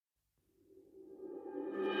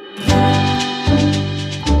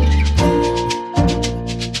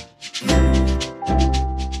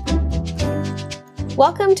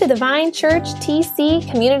Welcome to the Vine Church TC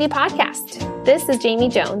Community Podcast. This is Jamie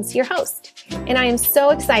Jones, your host, and I am so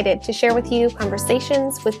excited to share with you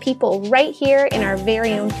conversations with people right here in our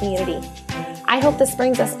very own community. I hope this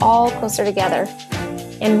brings us all closer together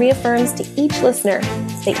and reaffirms to each listener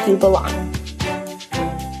that you belong.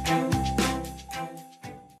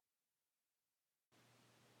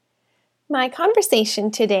 My conversation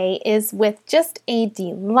today is with just a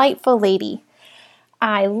delightful lady.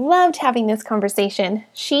 I loved having this conversation.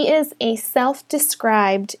 She is a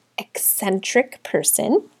self-described eccentric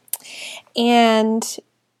person, and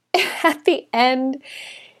at the end,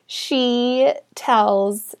 she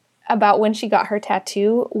tells about when she got her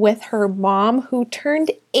tattoo with her mom, who turned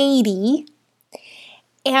 80,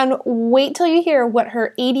 and wait till you hear what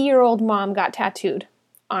her 80-year-old mom got tattooed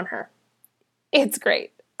on her. It's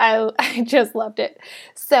great. I just loved it.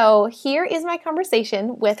 So here is my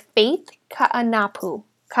conversation with Faith Ka'anapu,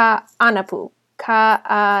 I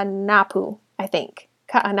think.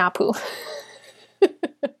 Ka'anapu.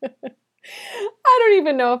 I don't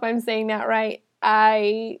even know if I'm saying that right. But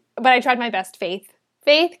I tried my best, Faith.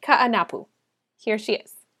 Faith Ka'anapu. Here she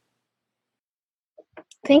is.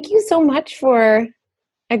 Thank you so much for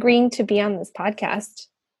agreeing to be on this podcast.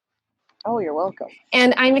 Oh, you're welcome.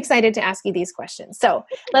 And I'm excited to ask you these questions. So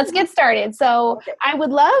let's get started. So okay. I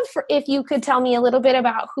would love if you could tell me a little bit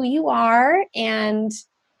about who you are and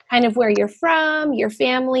kind of where you're from, your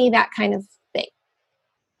family, that kind of thing.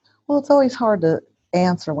 Well, it's always hard to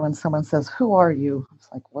answer when someone says, "Who are you?" It's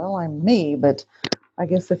like, well, I'm me. But I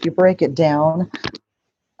guess if you break it down,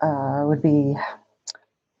 I would be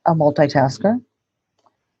a multitasker.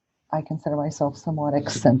 I consider myself somewhat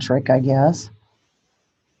eccentric, I guess.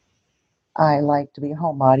 I like to be a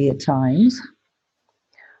homebody at times,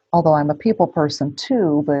 although I'm a people person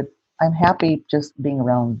too, but I'm happy just being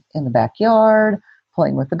around in the backyard,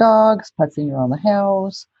 playing with the dogs, putzing around the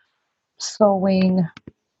house, sewing,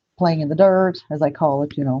 playing in the dirt, as I call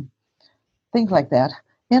it, things like that.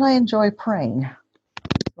 And I enjoy praying.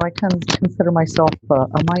 So I consider myself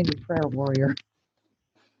a minded prayer warrior.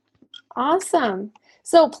 Awesome.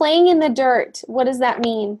 So playing in the dirt, what does that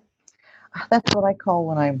mean? That's what I call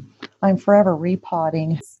when I'm forever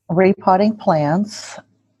repotting plants.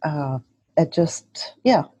 I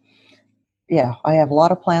have a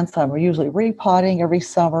lot of plants that I'm usually repotting every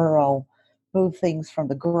summer. I'll move things from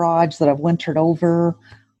the garage that I've wintered over.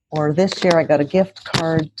 Or this year I got a gift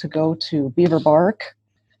card to go to Beaver Bark.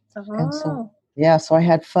 Oh. And so I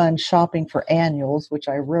had fun shopping for annuals, which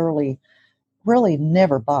I really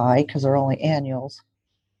never buy because they're only annuals.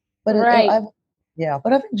 But right. I've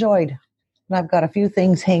enjoyed. And I've got a few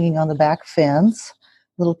things hanging on the back fence,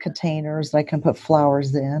 little containers that I can put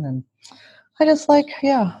flowers in. And I just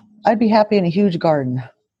I'd be happy in a huge garden.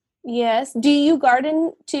 Yes. Do you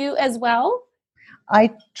garden too as well?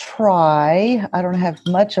 I try. I don't have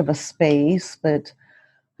much of a space, but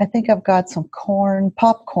I think I've got some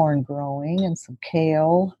popcorn growing, and some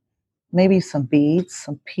kale, maybe some beets,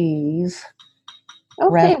 some peas,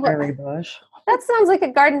 raspberry bush. That sounds like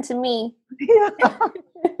a garden to me. Yeah.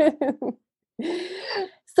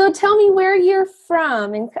 So tell me where you're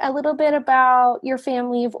from and a little bit about your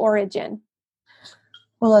family of origin.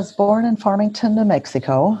 Well, I was born in Farmington, New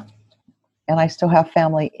Mexico, and I still have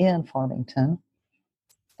family in Farmington,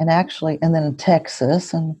 and then in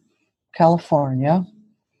Texas and California,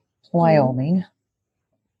 Wyoming.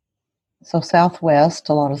 So Southwest,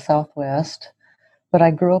 a lot of Southwest. But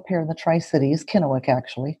I grew up here in the Tri-Cities, Kennewick,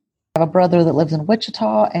 actually. I have a brother that lives in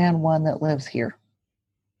Wichita and one that lives here.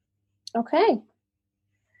 Okay.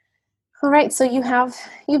 All right. So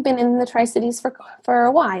you've been in the Tri-Cities for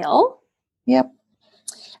a while. Yep.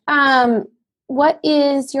 What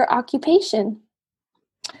is your occupation?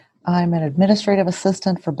 I'm an administrative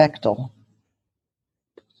assistant for Bechtel.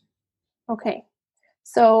 Okay.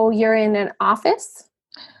 So you're in an office?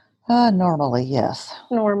 Normally, yes.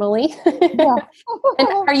 Normally. Yeah. And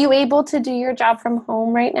are you able to do your job from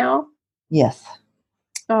home right now? Yes.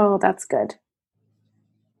 Oh, that's good.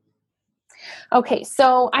 Okay,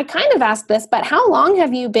 so I kind of asked this, but how long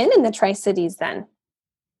have you been in the Tri-Cities then?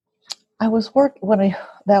 That was one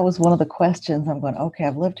of the questions. I'm going, okay,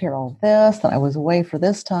 I've lived here all this, and I was away for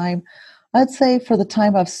this time. I'd say for the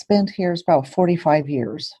time I've spent here is about 45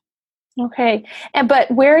 years. Okay, but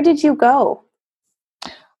where did you go?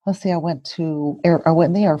 Let's see, I went in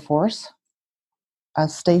the Air Force. I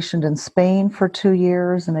was stationed in Spain for 2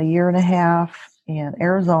 years and a year and a half in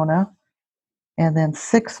Arizona. And then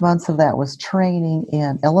 6 months of that was training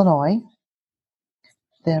in Illinois.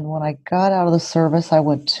 Then when I got out of the service, I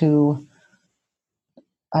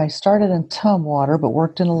started in Tumwater, but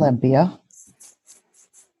worked in Olympia.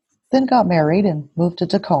 Then got married and moved to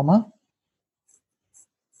Tacoma.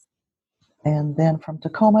 And then from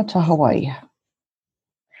Tacoma to Hawaii.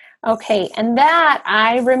 Okay, and that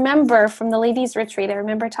I remember from the ladies' retreat. I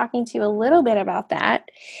remember talking to you a little bit about that.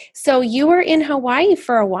 So you were in Hawaii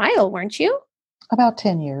for a while, weren't you? About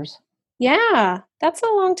 10 years. Yeah, that's a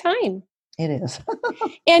long time. It is.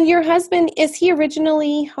 And your husband, is he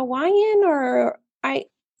originally Hawaiian or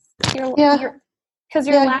Yeah, your because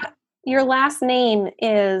yeah, your last name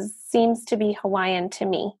is seems to be Hawaiian to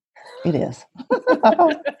me. it is.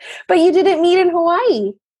 But you didn't meet in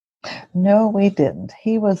Hawaii. No, we didn't.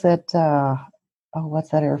 He was at, what's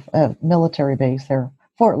that, military base there,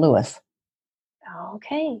 Fort Lewis.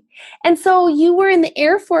 Okay. And so you were in the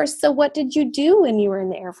Air Force. So what did you do when you were in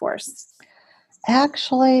the Air Force?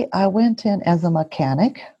 Actually, I went in as a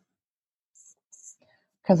mechanic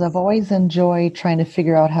because I've always enjoyed trying to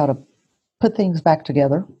figure out how to put things back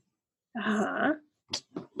together. Uh-huh.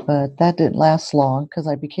 But that didn't last long because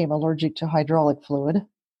I became allergic to hydraulic fluid.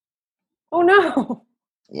 Oh no.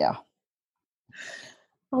 Yeah.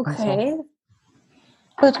 And so, Okay.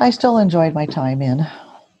 but I still enjoyed my time in.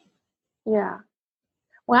 Yeah.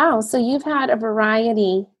 Wow. So you've had a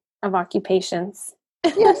variety of occupations.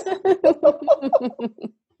 Yes, to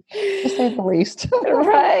say the least.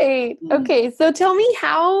 Right. Okay. So tell me,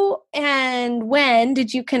 how and when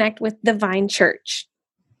did you connect with the Vine Church?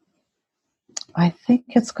 I think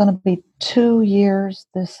it's going to be 2 years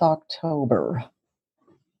this October.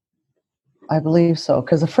 I believe so,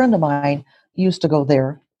 because a friend of mine used to go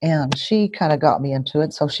there and she kind of got me into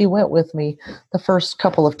it. So she went with me the first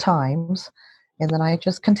couple of times and then I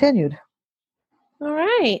just continued. All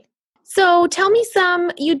right. So tell me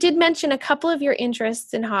you did mention a couple of your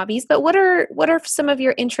interests and hobbies, but what are some of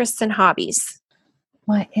your interests and hobbies?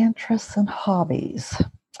 My interests and hobbies.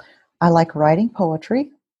 I like writing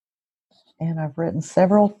poetry and I've written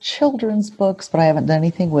several children's books, but I haven't done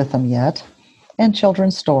anything with them yet, and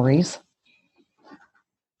children's stories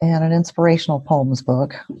and an inspirational poems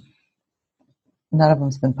book. None of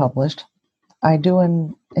them's been published. I do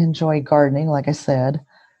enjoy gardening, like I said,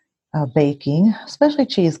 baking, especially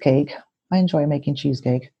cheesecake. I enjoy making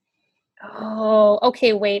cheesecake. Oh,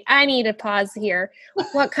 okay, wait. I need to pause here.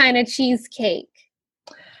 What kind of cheesecake?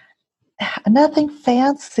 Nothing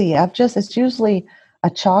fancy. It's usually a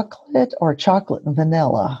chocolate or chocolate and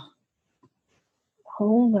vanilla.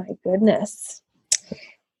 Oh my goodness.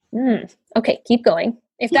 Okay, keep going.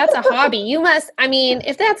 If that's a hobby,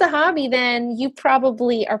 if that's a hobby, then you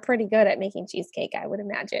probably are pretty good at making cheesecake, I would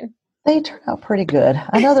imagine. They turn out pretty good.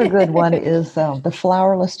 Another good one is the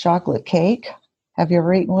flourless chocolate cake. Have you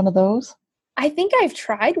ever eaten one of those? I think I've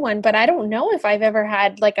tried one, but I don't know if I've ever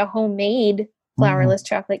had like a homemade Mm, flourless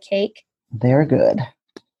chocolate cake. they're good.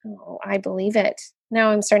 Oh, I believe it.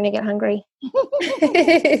 Now I'm starting to get hungry.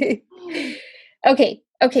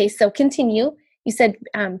 Okay, so continue. You said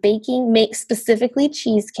baking, make specifically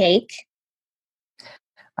cheesecake.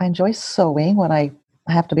 I enjoy sewing when I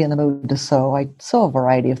have to be in the mood to sew. I sew a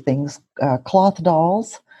variety of things. Cloth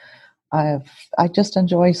dolls. I've I just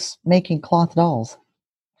enjoy making cloth dolls.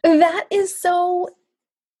 That is so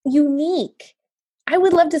unique. I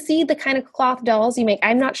would love to see the kind of cloth dolls you make.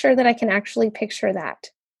 I'm not sure that I can actually picture that.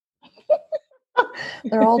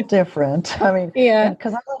 They're all different. I mean, Yeah. and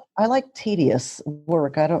because I like tedious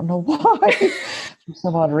work. I don't know why, for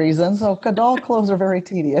some odd reason. So doll clothes are very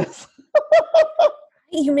tedious.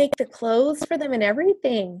 You make the clothes for them and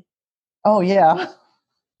everything. Oh yeah.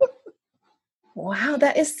 Wow,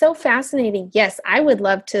 that is so fascinating. Yes, I would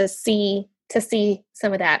love to see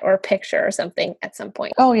some of that or a picture or something at some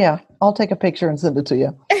point. Oh yeah. I'll take a picture and send it to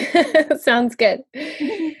you. Sounds good.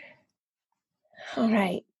 All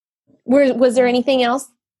right. Was there anything else?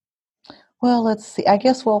 Well, let's see.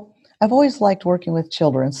 I've always liked working with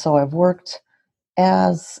children. So I've worked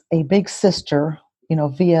as a big sister,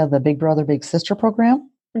 via the Big Brother, Big Sister program.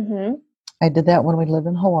 Mm-hmm. I did that when we lived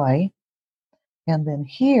in Hawaii. And then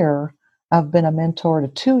here, I've been a mentor to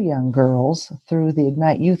two young girls through the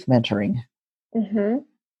Ignite Youth Mentoring. Mm-hmm. So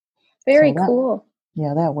Very cool.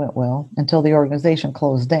 that went well until the organization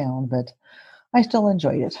closed down, but I still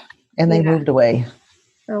enjoyed it. And they Yeah. moved away.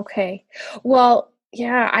 Okay. Well,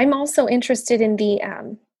 yeah, I'm also interested in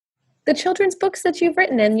the children's books that you've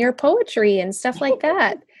written and your poetry and stuff like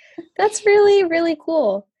that. That's really, really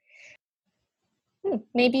cool.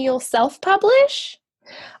 Maybe you'll self-publish?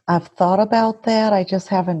 I've thought about that. I just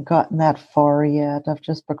haven't gotten that far yet. I've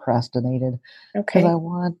just procrastinated because I Okay.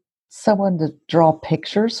 want someone to draw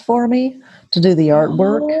pictures for me to do the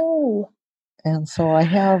artwork. Oh. And so I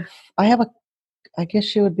have I guess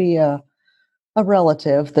she would be a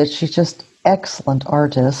relative that she's just excellent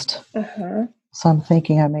artist. Uh-huh. So I'm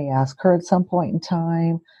thinking I may ask her at some point in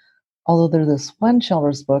time. Although there's this one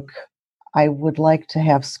children's book I would like to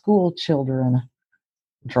have school children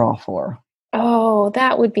draw for, Oh,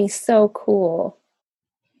 that would be so cool.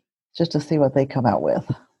 just to see what they come out with.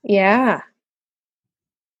 Yeah.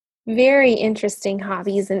 Very interesting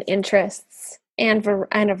hobbies and interests and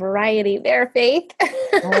a variety there, Faith.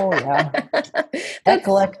 Oh, yeah. That's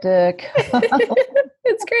Eclectic.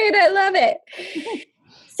 it's great. I love it.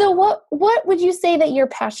 So what would you say that you're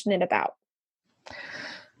passionate about?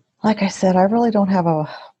 Like I said, I really don't have a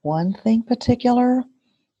one thing particular.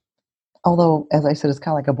 Although, as I said, it's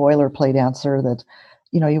kind of like a boilerplate answer that,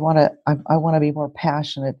 you want to, I want to be more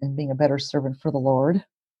passionate in being a better servant for the Lord,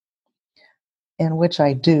 in which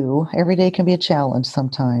I do. Every day can be a challenge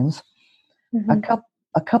sometimes. A Mhm. couple,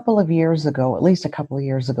 a couple of years ago, at least a couple of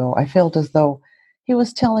years ago, I felt as though he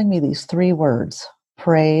was telling me these three words: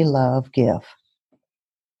 pray, love, give.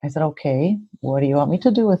 I said, okay, what do you want me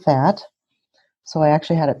to do with that? So I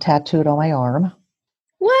actually had it tattooed on my arm.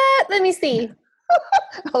 What? Let me see.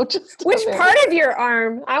 Oh, just a Which part minute. of your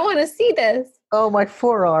arm? I want to see this. Oh, my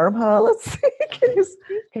forearm. Let's see.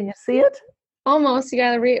 Can you see it? Almost. You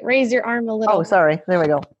got to raise your arm a Oh, little. sorry. There we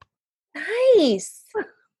go. Nice.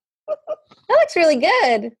 That looks really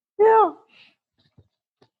good. Yeah.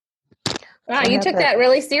 Wow, So I you had took that. that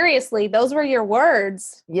really seriously. Those were your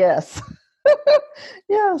words. Yes.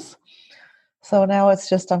 Yes. So now it's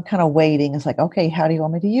just, I'm kind of waiting. It's like, okay, how do you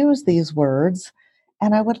want me to use these words?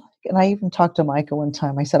 And I even talked to Micah one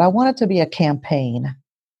time. I said, I want it to be a campaign.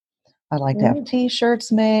 I'd like to have Mm.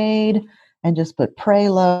 t-shirts made and just put pray,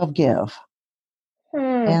 love, give.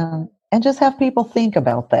 Hmm. And just have people think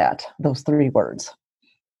about that, those three words.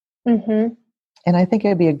 Mm-hmm. And I think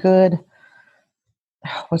it'd be a good,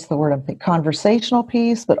 what's the word I'm thinking, conversational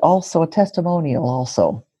piece, but also a testimonial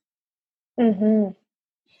also. Mm-hmm.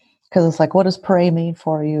 Because it's like, what does pray mean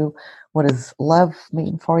for you? What does love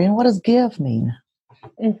mean for you? And what does give mean?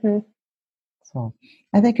 Mm-hmm. So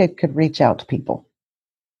I think it could reach out to people.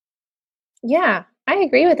 Yeah, I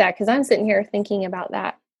agree with that because I'm sitting here thinking about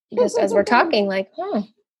that just as we're talking, like,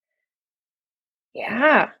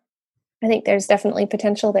 yeah, I think there's definitely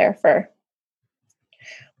potential there for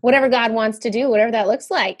whatever God wants to do, whatever that looks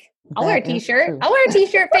like. I'll wear a That is t-shirt. true. I'll wear a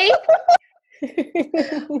t-shirt, Faith.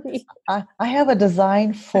 I have a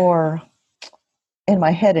design for, in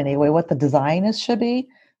my head anyway, what the design is should be,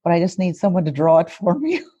 but I just need someone to draw it for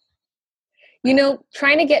me.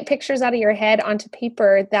 Trying to get pictures out of your head onto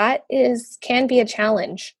paper, can be a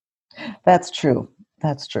challenge. That's true.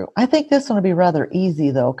 That's true. I think this one would be rather easy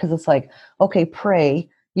though, because it's like, okay, pray.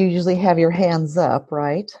 You usually have your hands up,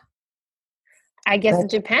 right? I guess it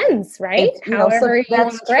That's depends, right? it's so However you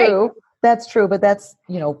want that's to pray. true. That's true, but that's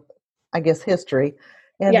I guess history.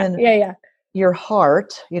 And Yeah, then yeah, yeah. your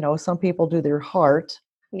heart. Some people do their heart.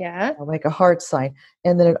 Yeah, I'll make a heart sign,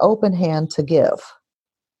 and then an open hand to give.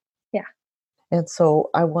 yeah. And so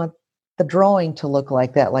I want the drawing to look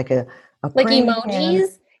like that, like a Like praying hand.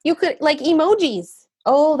 emojis? You could like emojis.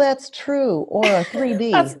 Oh, that's true. Or a That's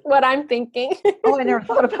 3D. what I'm thinking. Oh, I never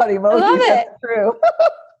thought about I love emojis. That's it. true.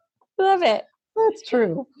 Love it. That's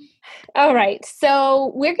true. All right.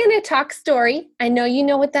 So we're going to talk story. I know you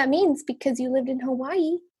know what that means because you lived in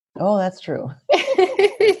Hawaii. Oh, that's true.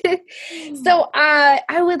 So I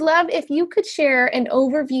would love if you could share an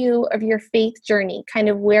overview of your faith journey, kind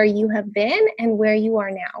of where you have been and where you are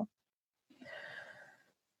now.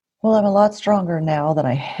 Well, I'm a lot stronger now than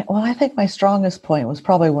I think my strongest point was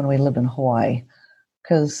probably when we lived in Hawaii,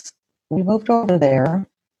 because we moved over there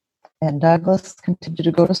and Douglas continued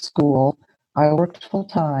to go to school. I worked full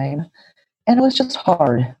time and it was just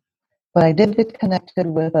hard. But I did get connected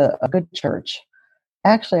with a good church.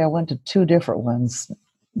 Actually, I went to two different ones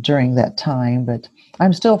during that time, but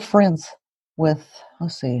I'm still friends with,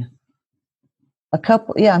 let's see, a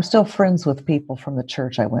couple. Yeah, I'm still friends with people from the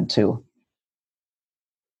church I went to.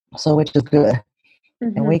 So, which is good.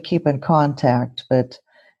 And Mm-hmm. we keep in contact, but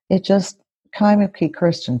it just, Kaimuki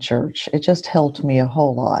Christian Church, it just helped me a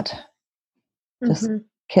whole lot. Just Mm-hmm.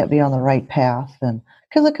 kept me on the right path. And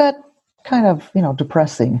because it got kind of,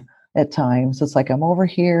 depressing at times. It's like I'm over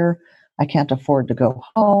here. I can't afford to go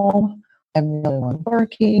home. I'm the only one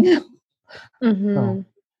working. So, Mm-hmm.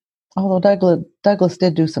 although Douglas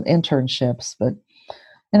did do some internships,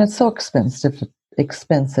 and it's so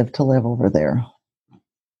expensive to live over there.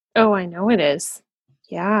 Oh, I know it is.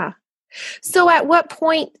 Yeah. So at what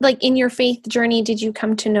point, like in your faith journey, did you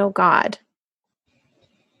come to know God?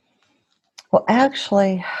 Well,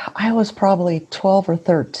 actually, I was probably 12 or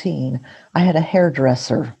 13. I had a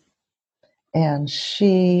hairdresser, and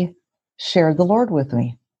she shared the Lord with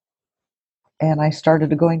me. And I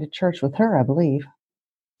started going to church with her, I believe.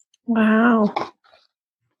 Wow.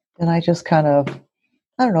 And I just kind of,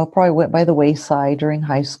 I don't know, probably went by the wayside during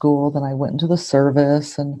high school. Then I went into the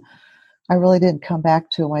service, and I really didn't come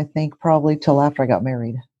back to them, I think, probably till after I got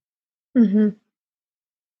married. Mm-hmm.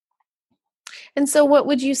 And so what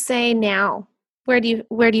would you say now? Where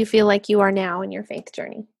do you feel like you are now in your faith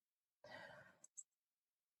journey?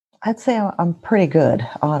 I'd say I'm pretty good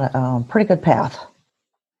on a pretty good path.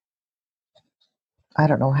 I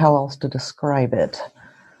don't know how else to describe it,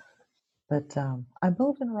 but I'm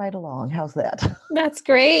moving right along. How's that? That's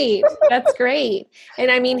great. That's great. And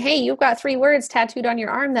I mean, hey, you've got 3 words tattooed on your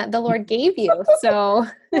arm that the Lord gave you. So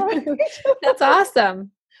Right. that's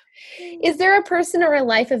awesome. Is there a person or a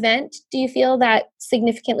life event, do you feel, that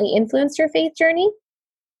significantly influenced your faith journey?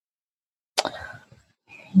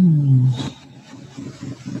 Hmm.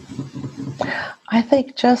 I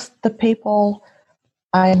think just the people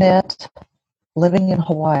I met living in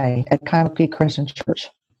Hawaii at Kaimuki Christian Church,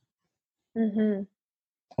 Mm-hmm.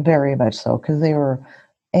 very much so, because they were,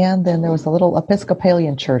 and then there was a little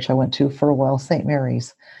Episcopalian church I went to for a while, St.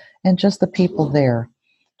 Mary's, and just the people there,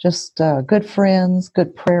 just good friends,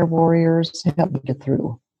 good prayer warriors to help me get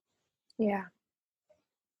through. Yeah.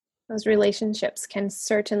 Those relationships can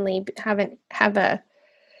certainly have an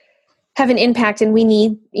impact, and we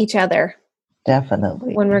need each other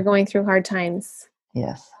Definitely. when we're going through hard times.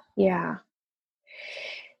 Yes. Yeah.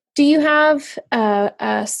 Do you have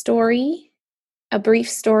a story, a brief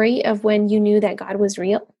story of when you knew that God was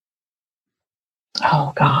real?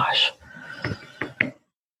 Oh, gosh.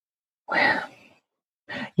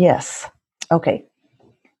 Yes. Okay.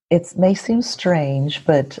 It may seem strange,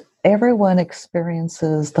 but everyone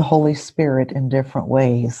experiences the Holy Spirit in different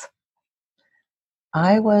ways.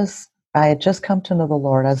 I had just come to know the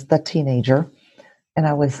Lord as the teenager, and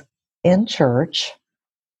I was in church,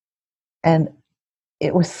 and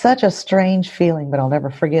it was such a strange feeling, but I'll never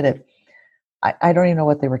forget it. I don't even know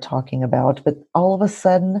what they were talking about, but all of a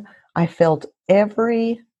sudden I felt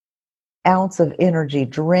every ounce of energy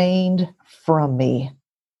drained from me.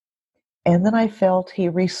 And then I felt he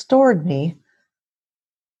restored me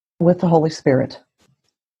with the Holy Spirit.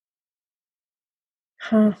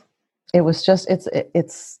 Huh. It was just,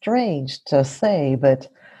 it's strange to say, but,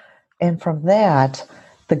 and from that,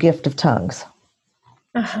 the gift of tongues.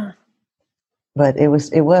 Uh-huh. But it was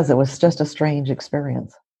just a strange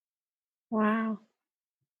experience. Wow.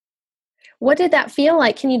 What did that feel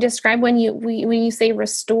like? Can you describe when you say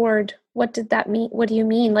restored? What did that mean? What do you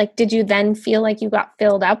mean? Like, did you then feel like you got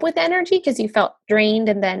filled up with energy because you felt drained,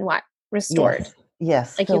 and then what? Restored?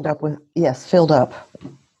 Yes, Like you filled got, up with, yes, filled up, huh?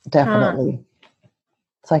 definitely.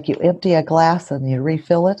 It's like you empty a glass and you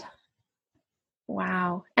refill it.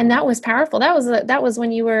 Wow. And that was powerful. That was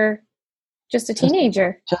when you were just a Just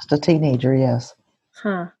teenager. just a teenager, yes.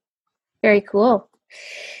 Huh. Very cool.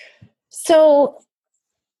 So,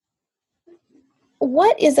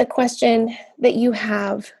 what is a question that you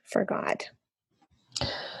have for God?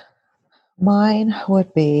 Mine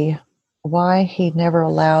would be why he never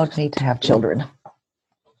allowed me to have children.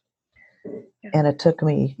 Yeah. And it took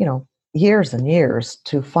me, years and years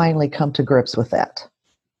to finally come to grips with that.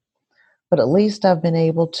 But at least I've been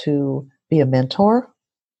able to be a mentor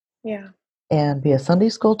Yeah. and be a Sunday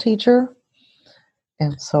school teacher.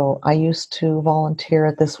 And so I used to volunteer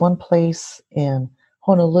at this one place in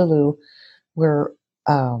Honolulu where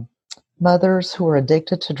mothers who were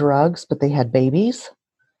addicted to drugs, but they had babies.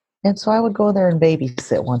 And so I would go there and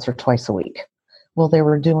babysit once or twice a week. Well, they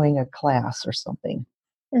were doing a class or something.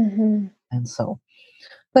 Mm-hmm. And so,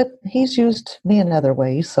 but he's used me in other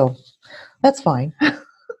ways, so that's fine.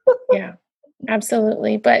 Yeah.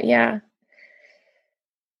 Absolutely. But yeah.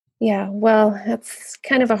 Yeah. Well, that's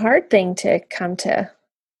kind of a hard thing to come to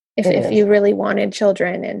It if is. you really wanted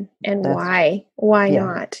children, and That's why yeah,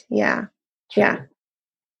 not? Yeah. Yeah. true.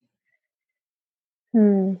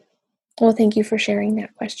 Hmm. Well, thank you for sharing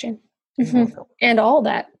that question. You're welcome. And all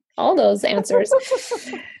those answers.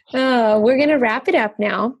 We're going to wrap it up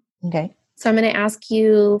now. Okay. So I'm going to ask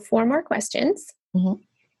you 4 more questions. Hmm.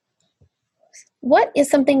 What is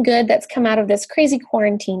something good that's come out of this crazy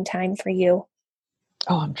quarantine time for you?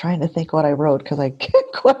 Oh, I'm trying to think what I wrote because I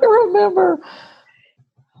can't quite remember.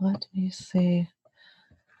 Let me see.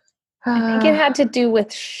 I think it had to do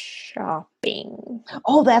with shopping.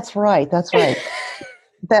 Oh, that's right. That's right.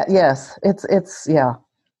 That yes, it's yeah.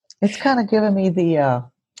 It's kind of given me the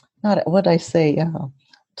not what I say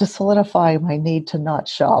to solidify my need to not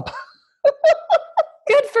shop.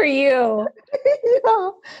 Good for you. Yeah,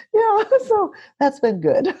 yeah. So that's been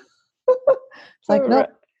good. It's like, nope,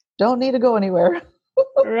 don't need to go anywhere.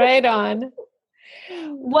 Right on.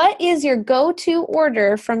 What is your go-to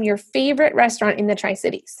order from your favorite restaurant in the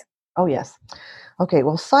Tri-Cities? Oh, yes. Okay,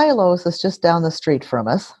 well, Silos is just down the street from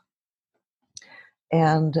us.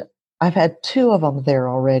 And I've had two of them there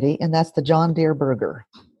already, and that's the John Deere burger.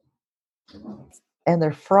 And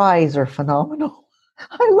their fries are phenomenal.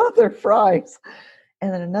 I love their fries.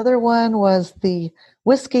 And then another one was the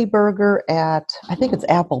whiskey burger at, I think it's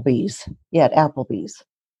Applebee's. Yeah, at Applebee's.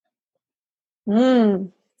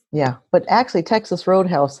 Mm. Yeah, but actually Texas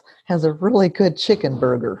Roadhouse has a really good chicken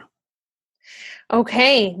burger.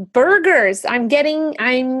 Okay, burgers.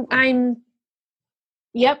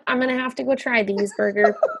 Yep, I'm gonna have to go try these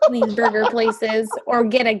burger places, or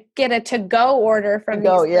get a to-go order To from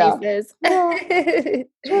go, these yeah. places. Yeah,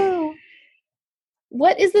 true.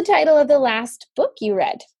 What is the title of the last book you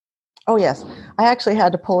read? Oh, yes. I actually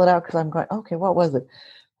had to pull it out because I'm going, okay, what was it?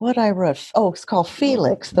 What I wrote? Oh, it's called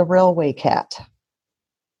Felix, the Railway Cat.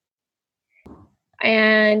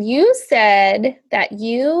 And you said that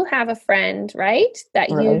you have a friend, right? That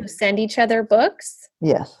Right. you send each other books,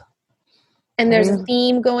 Yes. and there's a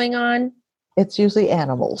theme going on. It's usually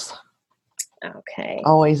animals. Okay.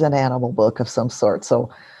 Always an animal book of some sort. So,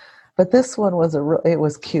 but this one was it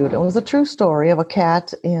was cute. It was a true story of a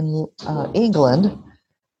cat in England.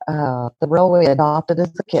 The railway adopted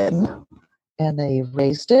as a kitten, and they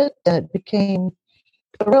raised it, and it became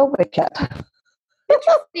the railway cat.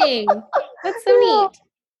 Interesting. That's so Yeah, neat.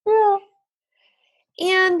 yeah.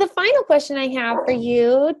 And the final question I have for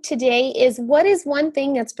you today is, what is one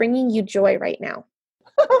thing that's bringing you joy right now?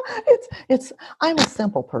 it's I'm a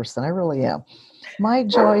simple person. I really am. My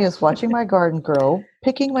joy is watching my garden grow,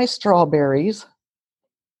 picking my strawberries,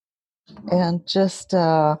 and just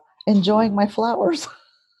enjoying my flowers.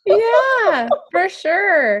 Yeah, for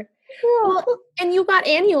sure. Well, Yeah. and you got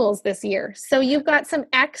annuals this year, so you've got some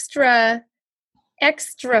extra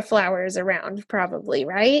flowers around probably,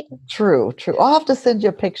 right? True, true. I'll have to send you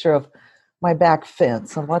a picture of my back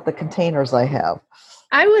fence and what the containers I have.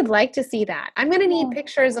 I would like to see that. I'm going to need Yeah.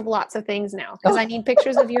 pictures of lots of things now, because I Oh, need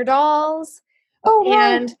pictures of your dolls oh,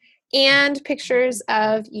 right. and pictures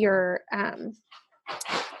of the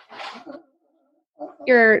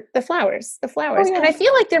flowers. Oh, And I yeah.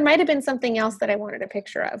 feel like there might have been something else that I wanted a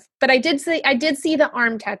picture of, but I did see the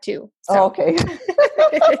arm tattoo. Oh, So okay.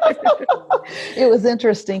 It was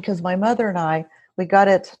interesting because my mother and I, we got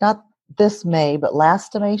it not this May, but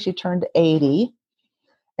last May she turned 80.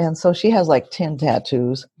 And so she has like 10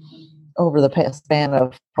 tattoos over the past span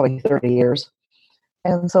of probably 30 years.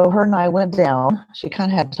 And so her and I went down. She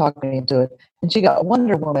kind of had to talk me into it. And she got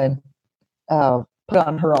Wonder Woman put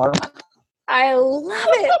on her arm. I love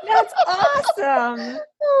it. That's awesome.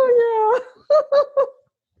 Oh,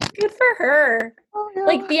 yeah. Good for her. Oh,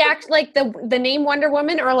 yeah. Like the name Wonder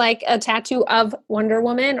Woman, or like a tattoo of Wonder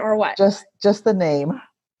Woman, or what? Just the name.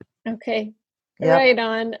 Okay. Yep. Right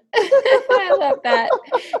on. I love that.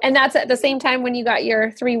 And that's at the same time when you got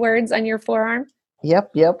your 3 words on your forearm?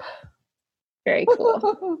 Yep. Very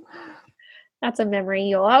cool. That's a memory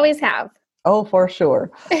you'll always have. Oh, for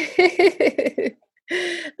sure.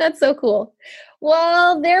 That's so cool.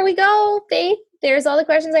 Well, there we go, Faith. There's all the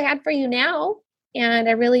questions I had for you now. And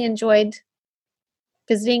I really enjoyed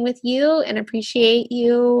visiting with you and appreciate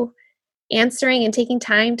you answering and taking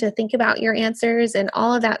time to think about your answers and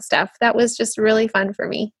all of that stuff. That was just really fun for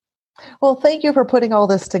me. Well, thank you for putting all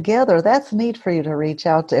this together. That's neat for you to reach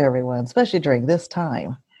out to everyone, especially during this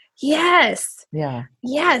time. Yes. Yeah.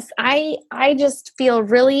 Yes. I just feel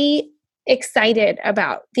really excited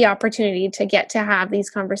about the opportunity to get to have these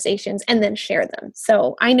conversations and then share them.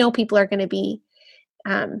 So I know people are going to be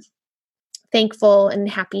thankful and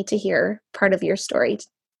happy to hear part of your story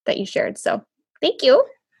that you shared. So thank you.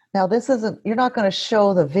 Now, you're not going to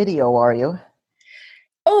show the video, are you?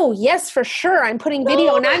 Oh, yes, for sure. I'm putting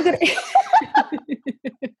video and I'm going to.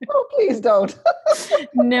 Oh, please don't.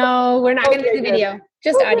 No, we're not going to do the video,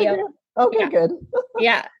 just audio. Good. Okay, good.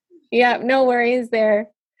 Yeah, no worries there.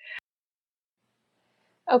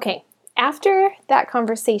 Okay, after that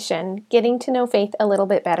conversation, getting to know Faith a little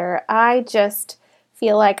bit better, I just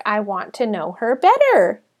feel like I want to know her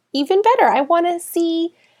better, even better. I want to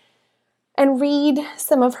see and read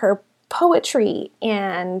some of her poetry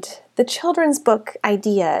and the children's book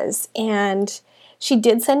ideas. And she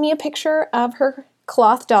did send me a picture of her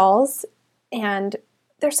cloth dolls, and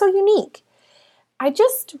they're so unique. I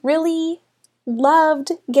just really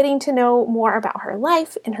loved getting to know more about her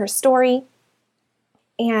life and her story,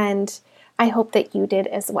 and I hope that you did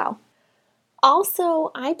as well.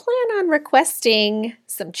 Also, I plan on requesting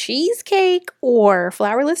some cheesecake or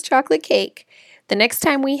flourless chocolate cake the next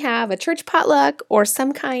time we have a church potluck or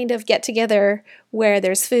some kind of get-together where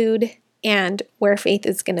there's food and where Faith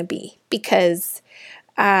is going to be, because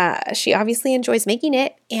she obviously enjoys making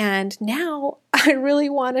it, and now I really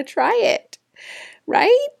want to try it,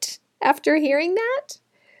 right? After hearing that.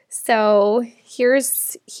 So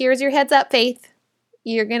here's your heads up, Faith.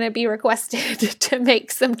 You're going to be requested to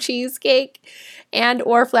make some cheesecake and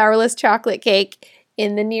or flourless chocolate cake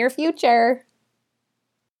in the near future.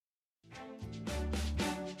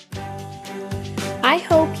 I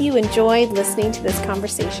hope you enjoyed listening to this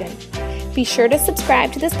conversation. Be sure to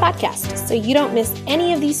subscribe to this podcast so you don't miss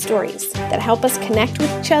any of these stories that help us connect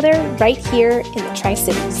with each other right here in the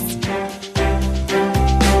Tri-Cities.